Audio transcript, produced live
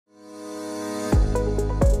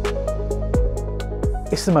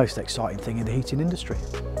It's the most exciting thing in the heating industry.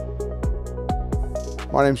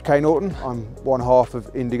 My name's Kay Norton. I'm one half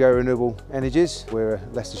of Indigo Renewable Energies. We're a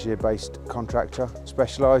Leicestershire-based contractor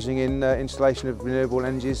specialising in installation of renewable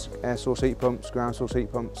energies, air source heat pumps, ground source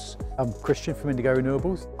heat pumps. I'm Christian from Indigo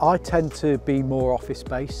Renewables. I tend to be more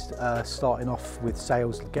office-based, starting off with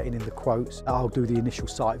sales, getting in the quotes. I'll do the initial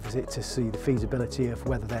site visit to see the feasibility of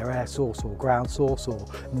whether they're air source or ground source or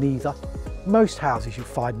neither. Most houses you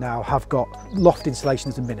find now have got loft insulation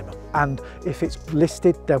as a minimum, and if it's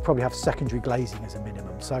listed they'll probably have secondary glazing as a minimum.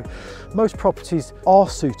 So most properties are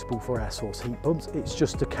suitable for air source heat pumps. It's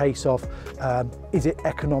just a case of is it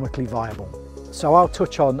economically viable? So I'll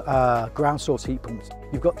touch on ground source heat pumps.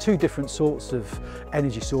 You've got two different sorts of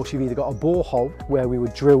energy source. You've either got a borehole where we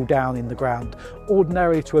would drill down in the ground,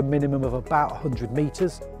 ordinarily to a minimum of about 100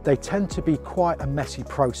 metres. They tend to be quite a messy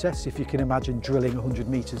process. If you can imagine drilling 100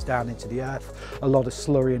 metres down into the earth, a lot of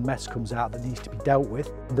slurry and mess comes out that needs to be dealt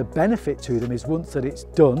with. The benefit to them is once that it's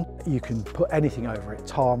done, you can put anything over it,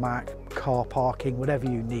 tarmac, car parking, whatever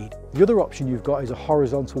you need. The other option you've got is a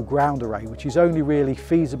horizontal ground array, which is only really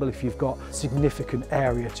feasible if you've got significant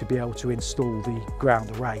area to be able to install the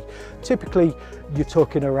ground array. Typically, you're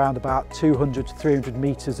talking around about 200 to 300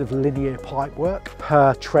 metres of linear pipe work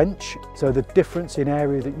per trench. So the difference in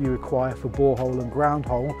area that you require for borehole and ground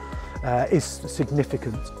hole is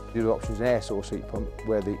significant. The other option is an air source heat pump,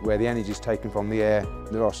 where the energy is taken from the air.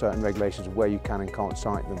 There are certain regulations of where you can and can't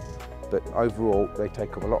site them, but overall they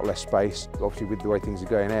take up a lot less space. Obviously, with the way things are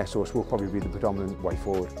going, air source will probably be the predominant way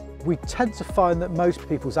forward. We tend to find that most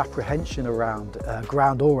people's apprehension around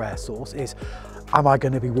ground or air source is, am I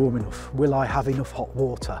going to be warm enough? Will I have enough hot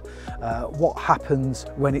water? What happens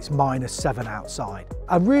when it's -7 outside?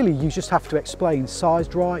 And really you just have to explain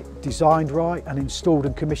sized right, designed right and installed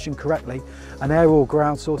and commissioned correctly. An air or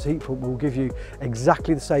ground source heat pump will give you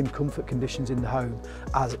exactly the same comfort conditions in the home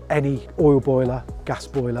as any oil boiler, gas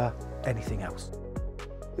boiler, anything else.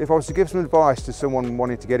 If I was to give some advice to someone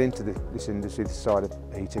wanting to get into this industry, this side of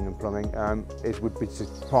heating and plumbing, it would be to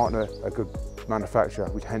partner a good manufacturer,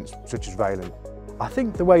 such as Vaillant. I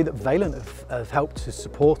think the way that Vaillant have helped to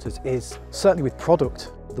support us is certainly with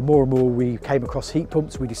product. The more and more we came across heat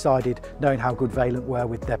pumps, we decided, knowing how good Vaillant were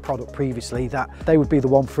with their product previously, that they would be the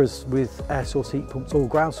one for us with air source heat pumps or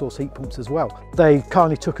ground source heat pumps as well. They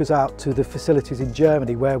kindly took us out to the facilities in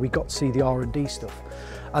Germany where we got to see the R&D stuff.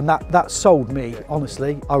 And that sold me,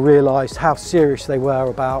 honestly. I realised how serious they were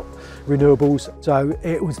about renewables. So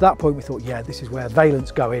it was that point we thought, yeah, this is where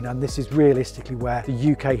Vaillant's going, and this is realistically where the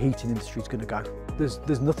UK heating industry is going to go.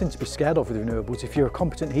 There's nothing to be scared of with renewables. If you're a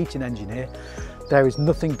competent heating engineer, there is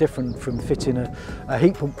nothing different from fitting a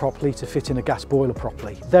heat pump properly to fitting a gas boiler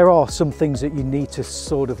properly. There are some things that you need to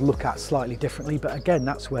sort of look at slightly differently, but again,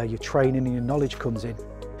 that's where your training and your knowledge comes in.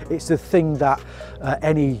 It's the thing that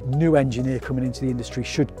any new engineer coming into the industry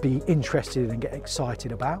should be interested in and get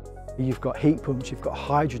excited about. You've got heat pumps, you've got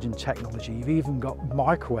hydrogen technology, you've even got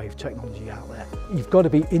microwave technology out there. You've got to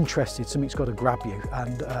be interested, something's got to grab you,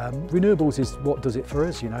 and renewables is what does it for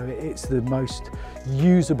us. You know, it's the most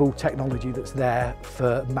usable technology that's there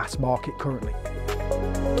for mass market currently.